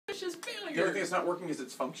The only thing that's not working is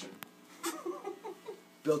its function.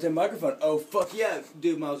 Built-in microphone. Oh, fuck yeah.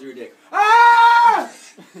 Dude, Miles, you're a dick. Ah!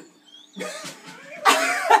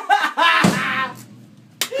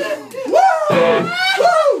 Woo!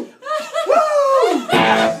 Woo! Woo!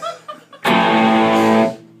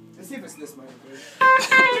 Let's see if it's this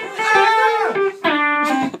microphone.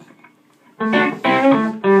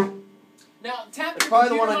 Now, tap It's your probably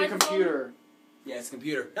the one on your microphone. computer. Yeah, it's a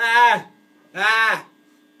computer. Ah! Ah!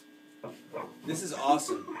 This is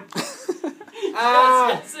awesome.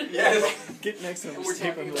 Ah! Yes. Get next to him. We're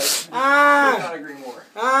taking like, Ah! could not agree more.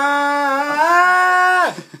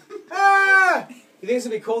 Ah! Ah! You think it's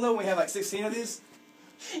gonna be cool though when we have like 16 of these?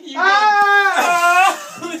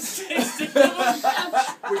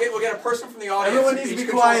 We'll get a person from the audience. Everyone needs who to be each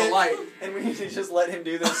controls quiet. the light. And we need to just let him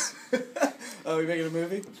do this. Oh, we making a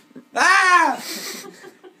movie? Ah!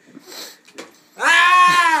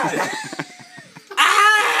 Ah!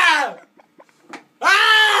 Ah!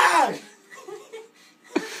 Ah!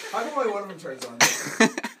 How come only one of them turns on?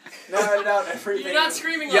 No, everything. You're not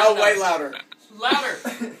screaming loud Yell enough. way louder. Louder.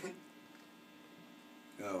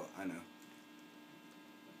 Oh, I know.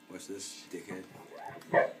 What's this, dickhead?